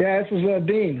 Yeah, this is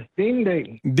Dean. Dean and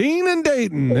Dayton. Dean and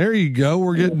Dayton. There you go.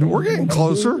 We're getting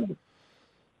closer.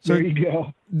 So, there you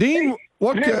go. Dean,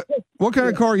 what kind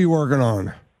of car are you working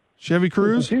on? Chevy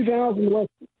Cruze? 2000 Lexus.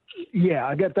 Yeah,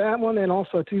 I got that one, and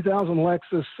also a 2000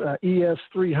 Lexus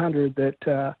ES300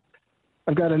 that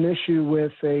I've got an issue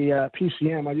with a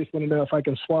PCM. I just want to know if I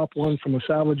can swap one from a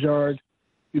salvage yard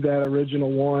to that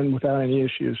original one without any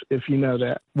issues, if you know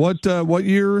that. What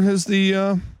year has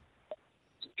the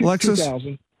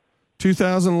Lexus?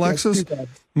 2000 Lexus? 2000.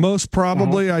 Most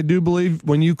probably, I do believe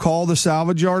when you call the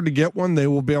salvage yard to get one, they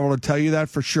will be able to tell you that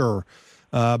for sure.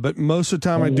 But most of the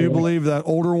time, I do believe that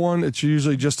older one, it's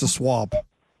usually just a swap.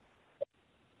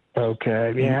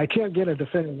 Okay. Yeah, I can't get a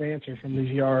definitive answer from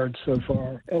these yards so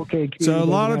far. Okay. So a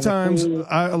lot of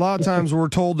times we're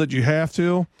told that you have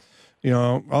to.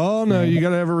 Oh no, you got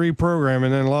to have a reprogram,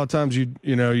 and then a lot of times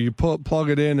you plug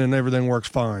it in and everything works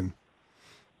fine.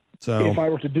 So if I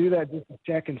were to do that just to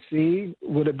check and see,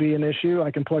 would it be an issue?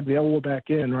 I can plug the old one back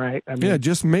in, right? Yeah,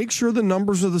 just make sure the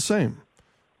numbers are the same.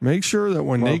 Make sure that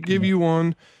when they give you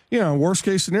one, worst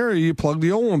case scenario, you plug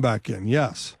the old one back in.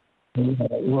 Yes.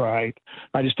 Right.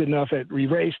 I just didn't know if it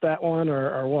erased that one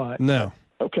or what. No.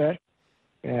 Okay.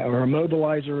 Yeah, or a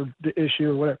mobilizer issue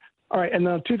or whatever. All right, and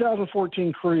the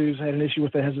 2014 Cruze had an issue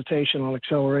with the hesitation on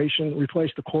acceleration.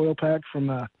 Replaced the coil pack from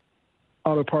the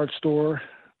auto parts store,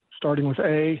 starting with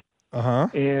A,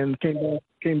 and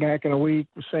came back in a week,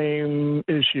 the same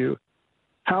issue.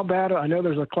 How bad? I know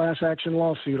there's a class action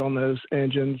lawsuit on those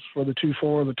engines for the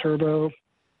 2.4, the turbo.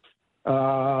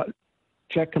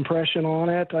 Check compression on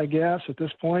it, I guess, at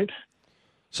this point.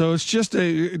 So it's just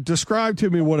describe to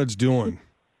me what it's doing.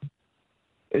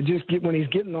 It just when he's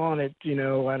getting on it,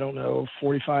 I don't know,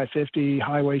 45, 50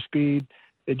 highway speed,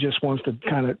 it just wants to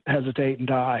kind of hesitate and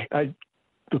die.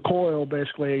 The coil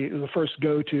basically is the first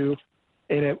go-to,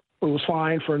 and it was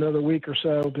fine for another week or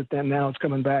so, but then now it's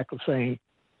coming back the same.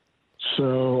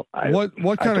 So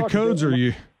what kind of codes are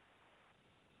you?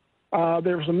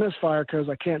 There was a misfire codes.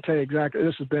 I can't tell you exactly.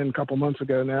 This has been a couple months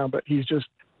ago now, but he's just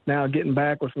now getting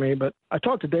back with me. But I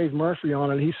talked to Dave Murphy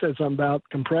on it. He said something about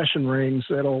compression rings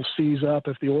that'll seize up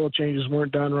if the oil changes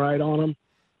weren't done right on them.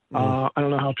 I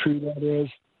don't know how true that is.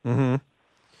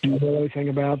 Mm-hmm. Do you know anything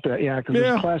about that? Yeah, because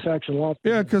there's class action law.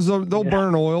 Yeah, because they'll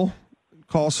burn oil,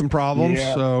 cause some problems.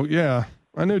 Yeah. So, yeah.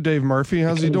 I know Dave Murphy.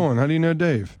 How's he doing? How do you know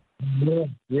Dave?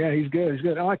 Yeah, he's good. He's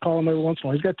good. I call him every once in a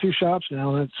while. He's got 2 shops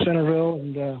now, that's Centerville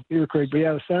and Beaver Creek. But,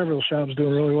 yeah, the Centerville shop's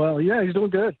doing really well. Yeah, he's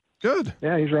doing good. Good.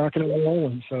 Yeah, he's rocking it and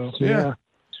rolling. So, yeah.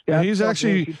 He's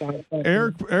actually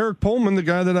Eric Pullman, the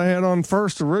guy that I had on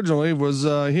first originally, was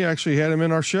he actually had him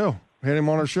in our show. Had him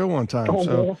on our show one time.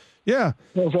 So yeah.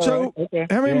 So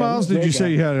how many miles did you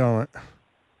say you had it on it?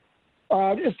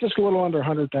 It's just a little under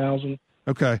 100,000.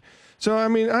 Okay. So I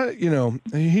mean,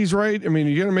 he's right. I mean,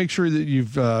 you got to make sure that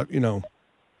you've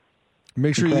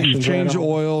make sure that you've changed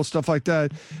oil, stuff like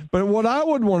that. But what I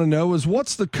would want to know is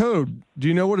what's the code? Do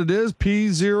you know what it is?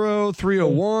 P0,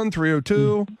 301,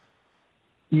 302?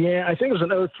 Yeah, I think it was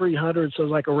an 0300, so it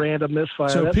was like a random misfire.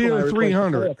 So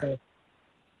P0300.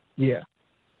 Yeah.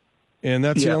 And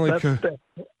that's the only code.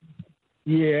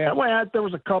 Yeah, well, there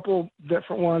was a couple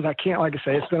different ones. I can't, like I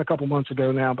say, it's been a couple months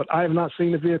ago now, but I have not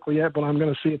seen the vehicle yet, but I'm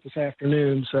going to see it this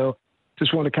afternoon. So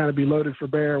just want to kind of be loaded for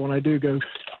bear when I do go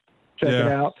check it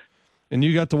out. And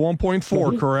you got the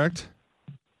 1.4, correct?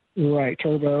 Right,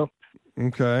 turbo.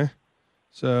 Okay.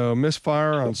 So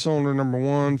misfire on cylinder number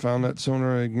 1, found that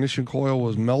cylinder ignition coil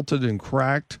was melted and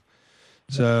cracked.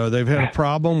 So they've had a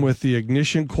problem with the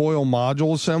ignition coil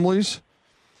module assemblies.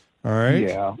 All right.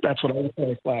 Yeah, that's what I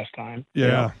replaced last time.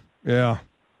 Yeah.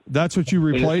 That's what you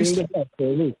replaced?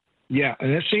 Yeah,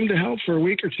 and it seemed to help for a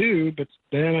week or two, but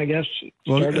then I guess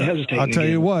started to hesitate. I'll tell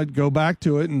you what, go back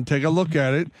to it and take a look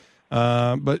at it.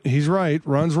 But he's right,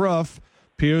 runs rough.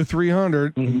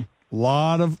 PO300,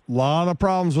 lot of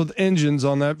problems with engines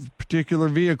on that particular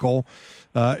vehicle.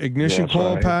 Ignition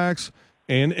coil packs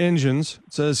and engines.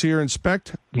 It says here,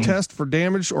 inspect, test for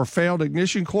damaged or failed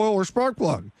ignition coil or spark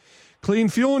plug. Clean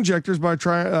fuel injectors by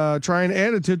trying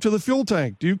additive to the fuel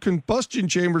tank. Do combustion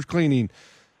chambers cleaning.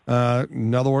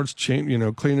 In other words,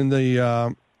 cleaning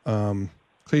the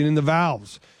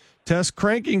valves. Test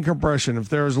cranking compression. If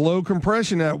there is low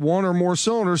compression at one or more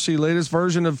cylinders, see latest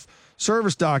version of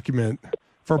service document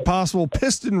for possible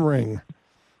piston ring.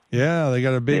 Yeah, they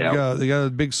got a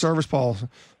big service bulletin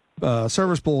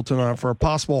on it for a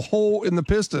possible hole in the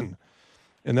piston,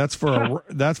 and that's for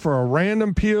a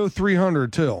random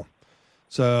PO300 too.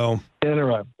 So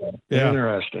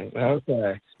interesting.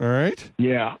 Okay. All right.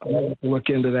 Yeah, I'll have to look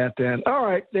into that then. All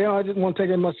right. Yeah, I didn't want to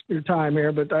take much of your time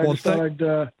here, but I just thought I'd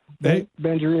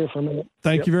bend your ear for a minute.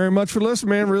 Thank you very much for listening,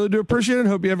 man. Really do appreciate it.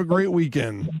 Hope you have a great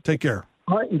weekend. Take care.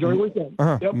 All right. Enjoy your weekend.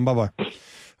 Yep. Bye-bye.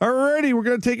 All righty. We're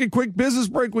going to take a quick business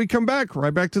break. We come back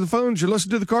right back to the phones. You're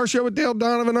listening to The Car Show with Dale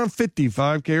Donovan on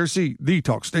 55 KRC, the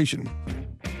talk station.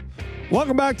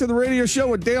 Welcome back to the radio show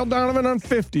with Dale Donovan on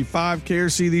 55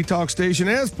 KRC, the talk station.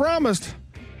 As promised,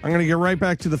 I'm going to get right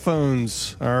back to the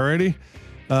phones. All righty.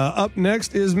 Up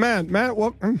next is Matt. Matt,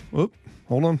 hold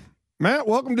on. Matt,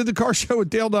 welcome to the Car Show with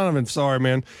Dale Donovan. Sorry,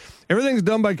 man. Everything's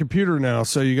done by computer now,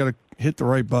 so you got to hit the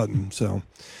right button. So,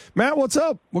 Matt, what's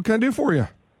up? What can I do for you?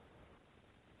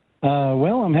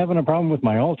 Well, I'm having a problem with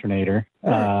my alternator.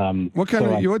 Right. What's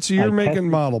the year, make, and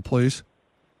model, please?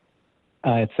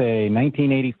 It's a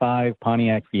 1985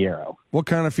 Pontiac Fiero. What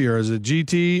kind of Fiero? Is it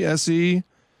GT, SE,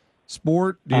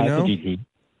 Sport? Do you know? It's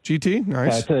a GT. GT?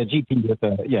 Nice. It's a GT with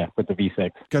the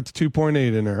V6. Got the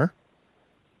 2.8 in there.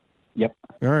 Yep.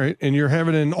 All right. And you're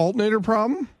having an alternator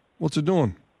problem? What's it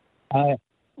doing?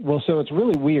 Well, so it's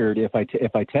really weird. If I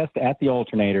test at the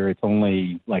alternator, it's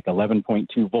only like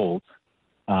 11.2 volts.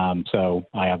 So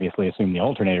I obviously assumed the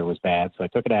alternator was bad. So I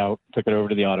took it out, took it over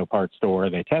to the auto parts store.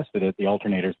 They tested it. The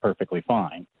alternator's perfectly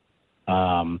fine.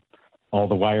 All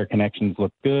the wire connections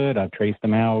look good. I've traced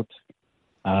them out.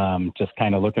 Just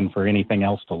kind of looking for anything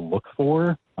else to look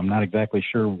for. I'm not exactly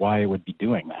sure why it would be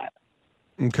doing that.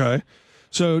 Okay.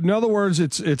 So in other words,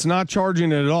 it's not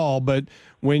charging it at all, but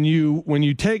when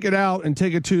you take it out and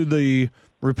take it to the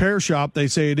repair shop, they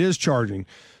say it is charging.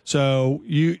 So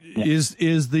you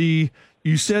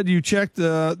said you checked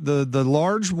the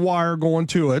large wire going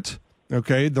to it,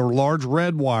 okay, the large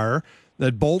red wire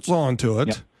that bolts onto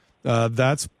it. Yep.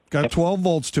 That's got 12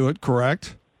 volts to it,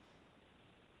 correct?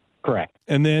 Correct.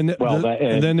 And then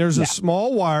then there's a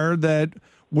small wire that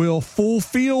will full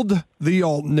field the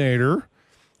alternator,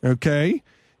 okay?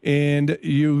 And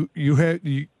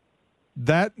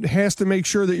that has to make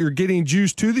sure that you're getting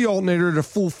juice to the alternator to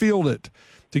full field it,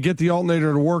 to get the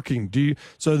alternator to working.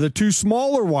 So the two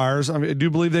smaller wires, I do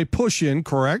believe they push in,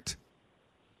 correct?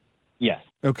 Yes.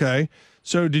 Okay.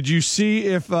 So did you see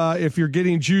if you're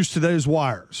getting juice to those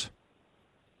wires?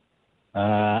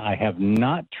 I have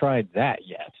not tried that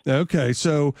yet. Okay,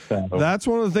 so that's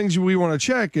one of the things we want to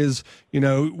check is,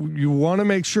 you want to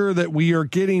make sure that we are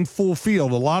getting full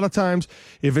field. A lot of times,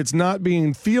 if it's not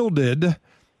being fielded,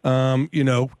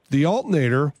 the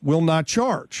alternator will not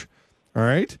charge. All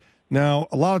right. Now,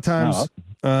 a lot of times,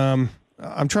 I'm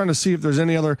trying to see if there's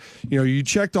any other, you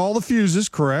checked all the fuses,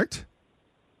 correct?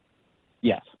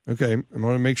 Yes. Okay. I'm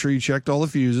going to make sure you checked all the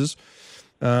fuses.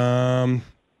 Have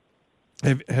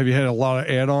you had a lot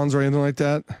of add-ons or anything like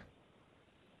that?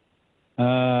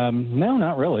 No,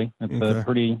 not really. It's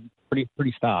pretty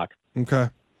stock. Okay.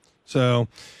 So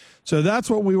that's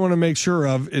what we want to make sure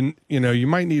of. And, you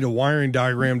might need a wiring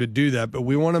diagram to do that, but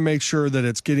we want to make sure that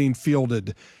it's getting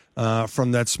fielded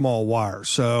from that small wire.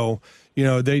 So,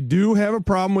 they do have a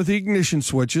problem with ignition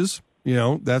switches.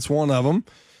 That's one of them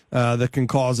that can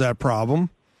cause that problem.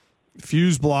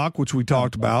 Fuse block, which we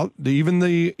talked about. Even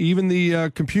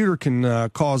the computer can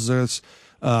cause this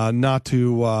not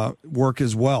to work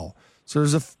as well. So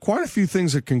there's quite a few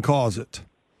things that can cause it.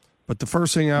 But the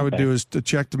first thing I would do is to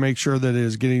check to make sure that it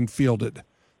is getting fielded.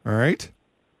 All right?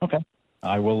 Okay.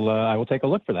 I will take a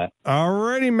look for that. All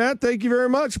righty, Matt. Thank you very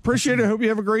much. Appreciate it. Hope you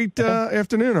have a great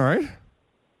afternoon. All right?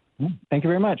 Thank you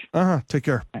very much. Take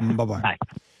care. Bye-bye.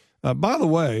 Bye. By the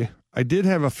way, I did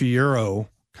have a Fiero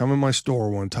come in my store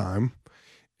one time,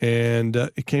 and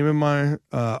it came in my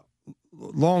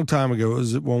long time ago. It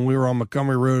was when we were on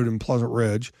Montgomery Road in Pleasant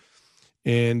Ridge,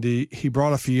 and he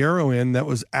brought a Fiero in that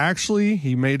was actually,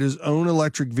 he made his own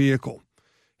electric vehicle,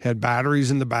 had batteries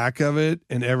in the back of it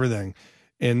and everything.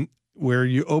 And where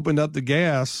you opened up the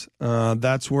gas,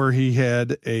 that's where he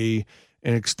had an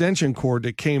extension cord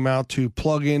that came out to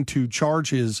plug in to charge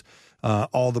his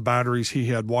all the batteries he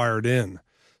had wired in.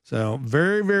 So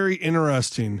very, very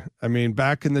interesting. I mean,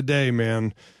 back in the day,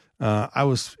 man, I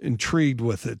was intrigued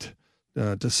with it,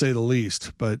 to say the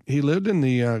least. But he lived in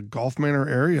the Gulf Manor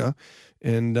area,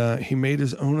 and he made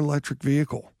his own electric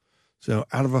vehicle, so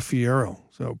out of a Fiero.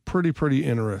 So pretty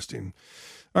interesting.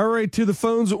 All right, to the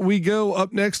phones we go.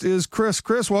 Up next is Chris.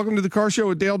 Chris, welcome to the Car Show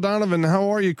with Dale Donovan. How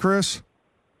are you, Chris?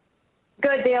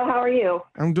 Good, Dale. How are you?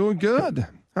 I'm doing good.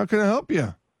 How can I help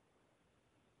you?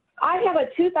 I have a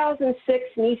 2006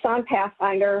 Nissan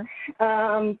Pathfinder,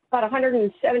 about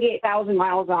 178,000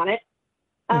 miles on it.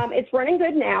 It's running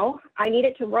good now. I need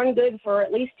it to run good for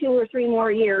at least 2 or 3 more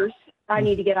years. I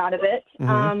need to get out of it.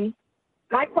 Mm-hmm.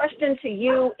 My question to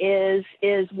you is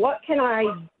what can I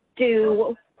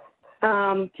do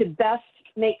to best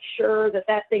make sure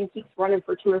that thing keeps running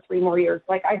for 2 or 3 more years?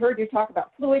 Like, I heard you talk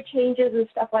about fluid changes and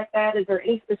stuff like that. Is there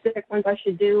any specific ones I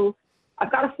should do?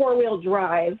 I've got a 4-wheel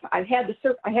drive. I had the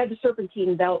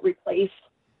serpentine belt replaced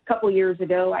a couple years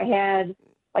ago. I had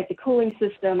the cooling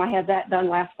system. I had that done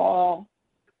last fall.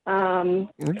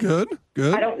 Good.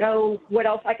 I don't know what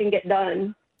else I can get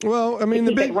done. Well, I mean,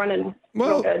 it running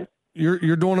real good.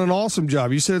 You're doing an awesome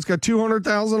job. You said it's got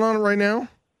 200,000 on it right now?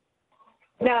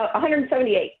 No,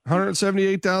 178.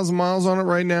 178,000 miles on it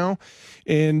right now.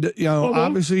 And,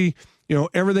 obviously,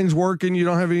 everything's working. You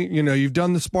don't have any, you've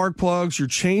done the spark plugs. You're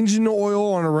changing the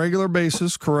oil on a regular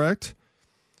basis, correct?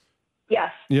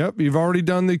 Yes. Yep. You've already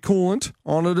done the coolant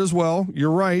on it as well.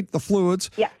 You're right. The fluids.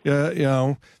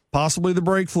 Yeah. Possibly the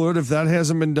brake fluid. If that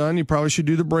hasn't been done, you probably should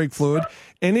do the brake fluid.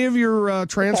 Any of your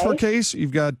transfer case,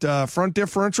 you've got front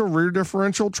differential, rear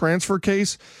differential, transfer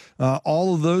case.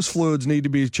 All of those fluids need to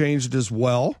be changed as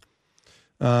well.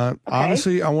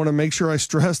 Obviously, I want to make sure I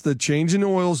stress that changing the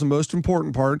oil is the most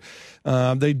important part.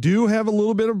 They do have a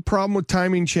little bit of a problem with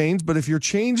timing chains, but if you're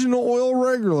changing the oil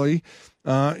regularly,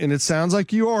 and it sounds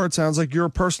like you are, it sounds like you're a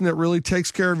person that really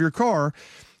takes care of your car,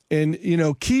 and,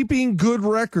 keeping good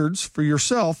records for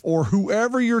yourself or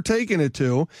whoever you're taking it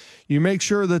to, you make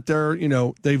sure that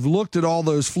they've looked at all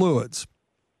those fluids.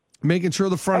 Making sure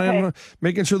the front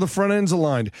end's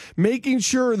aligned, making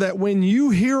sure that when you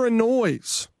hear a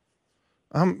noise,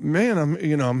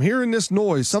 I'm hearing this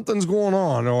noise, something's going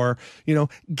on, or,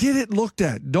 get it looked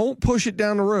at. Don't push it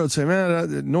down the road. Say, man,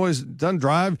 that noise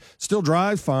doesn't still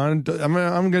drives fine. I'm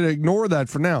going to ignore that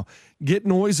for now. Get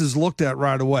noises looked at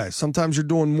right away. Sometimes you're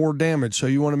doing more damage, so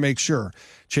you want to make sure.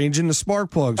 Changing the spark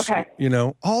plugs,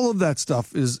 all of that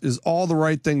stuff is all the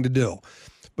right thing to do.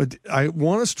 But I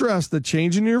want to stress that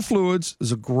changing your fluids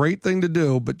is a great thing to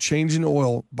do, but changing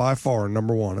oil by far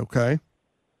number one, okay?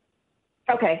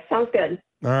 Okay, sounds good.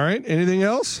 All right. Anything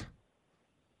else?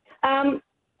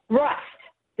 Rust.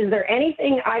 Is there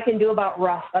anything I can do about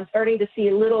rust? I'm starting to see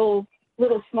little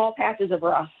small patches of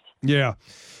rust. Yeah,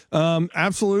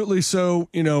 absolutely. So,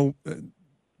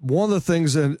 one of the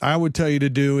things that I would tell you to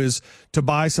do is to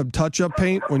buy some touch-up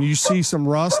paint. When you see some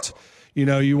rust,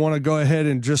 you want to go ahead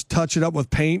and just touch it up with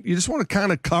paint. You just want to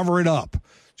kind of cover it up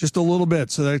just a little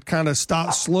bit so that it kind of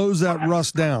slows that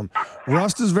rust down.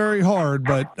 Rust is very hard,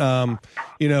 but,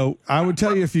 I would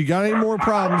tell you if you got any more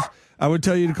problems, I would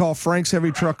tell you to call Frank's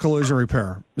Heavy Truck Collision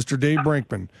Repair, Mr. Dave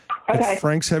Brinkman. Okay. At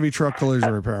Frank's Heavy Truck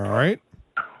Collision Repair, all right?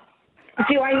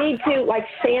 Do I need to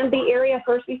sand the area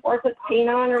first before I put paint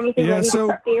on or anything? Yeah, do I need to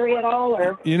prep the area at all?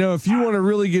 Or if you want to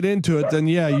really get into it, then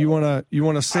you want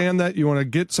to sand that. You want to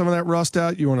get some of that rust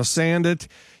out. You want to sand it.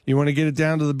 You want to get it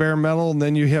down to the bare metal, and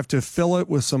then you have to fill it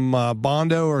with some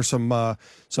Bondo or some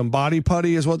body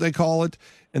putty is what they call it,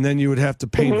 and then you would have to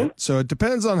paint it. So it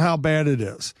depends on how bad it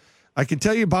is. I can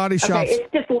tell you body shops. Okay,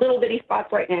 it's just little bitty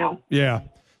spots right now. Yeah.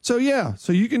 So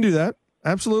you can do that.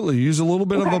 Absolutely. Use a little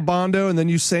bit of a Bondo, and then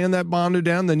you sand that Bondo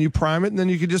down, then you prime it, and then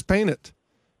you can just paint it.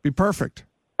 Be perfect.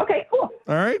 Okay, cool.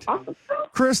 All right. Awesome.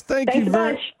 Chris, thank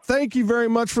you very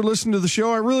much for listening to the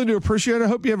show. I really do appreciate it. I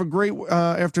hope you have a great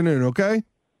afternoon, okay?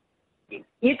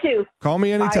 You too. Call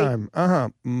me anytime.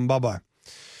 Bye. Bye-bye.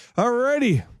 All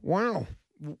righty. Wow.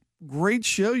 Great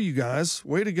show, you guys.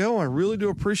 Way to go. I really do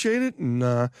appreciate it. And,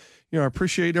 I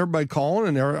appreciate everybody calling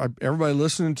and everybody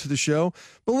listening to the show.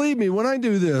 Believe me, when I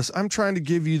do this, I'm trying to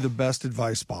give you the best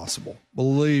advice possible.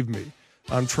 Believe me,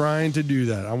 I'm trying to do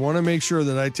that. I want to make sure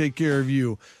that I take care of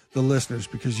you, the listeners,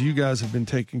 because you guys have been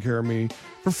taking care of me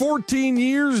for 14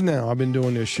 years now. I've been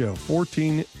doing this show.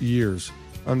 14 years.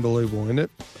 Unbelievable, isn't it?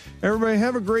 Everybody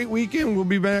have a great weekend. We'll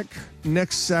be back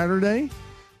next Saturday,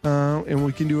 and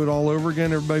we can do it all over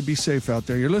again. Everybody be safe out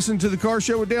there. You're listening to The Car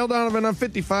Show with Dale Donovan on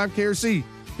 55 KRC,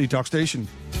 the Talk Station.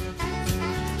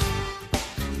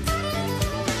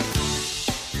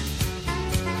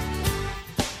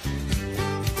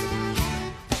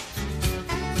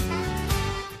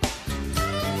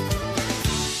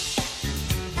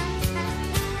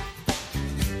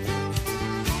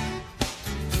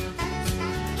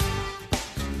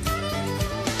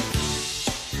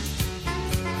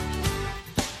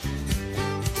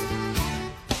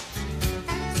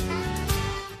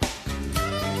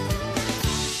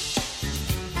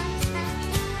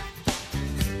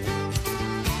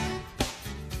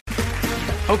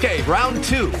 Okay, round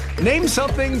two. Name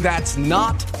something that's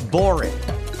not boring.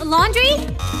 A laundry?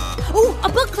 Ooh, a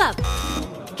book club.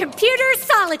 Computer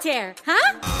solitaire,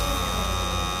 huh?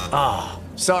 Ah,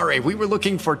 oh, sorry. We were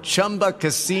looking for Chumba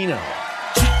Casino.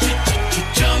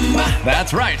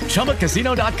 That's right.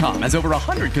 ChumbaCasino.com has over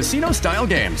 100 casino-style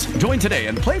games. Join today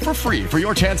and play for free for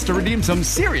your chance to redeem some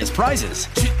serious prizes.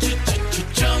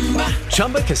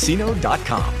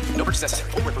 ChumbaCasino.com. No purchase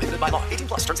necessary. Void where prohibited by law. 18+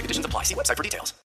 terms and conditions apply. See website for details.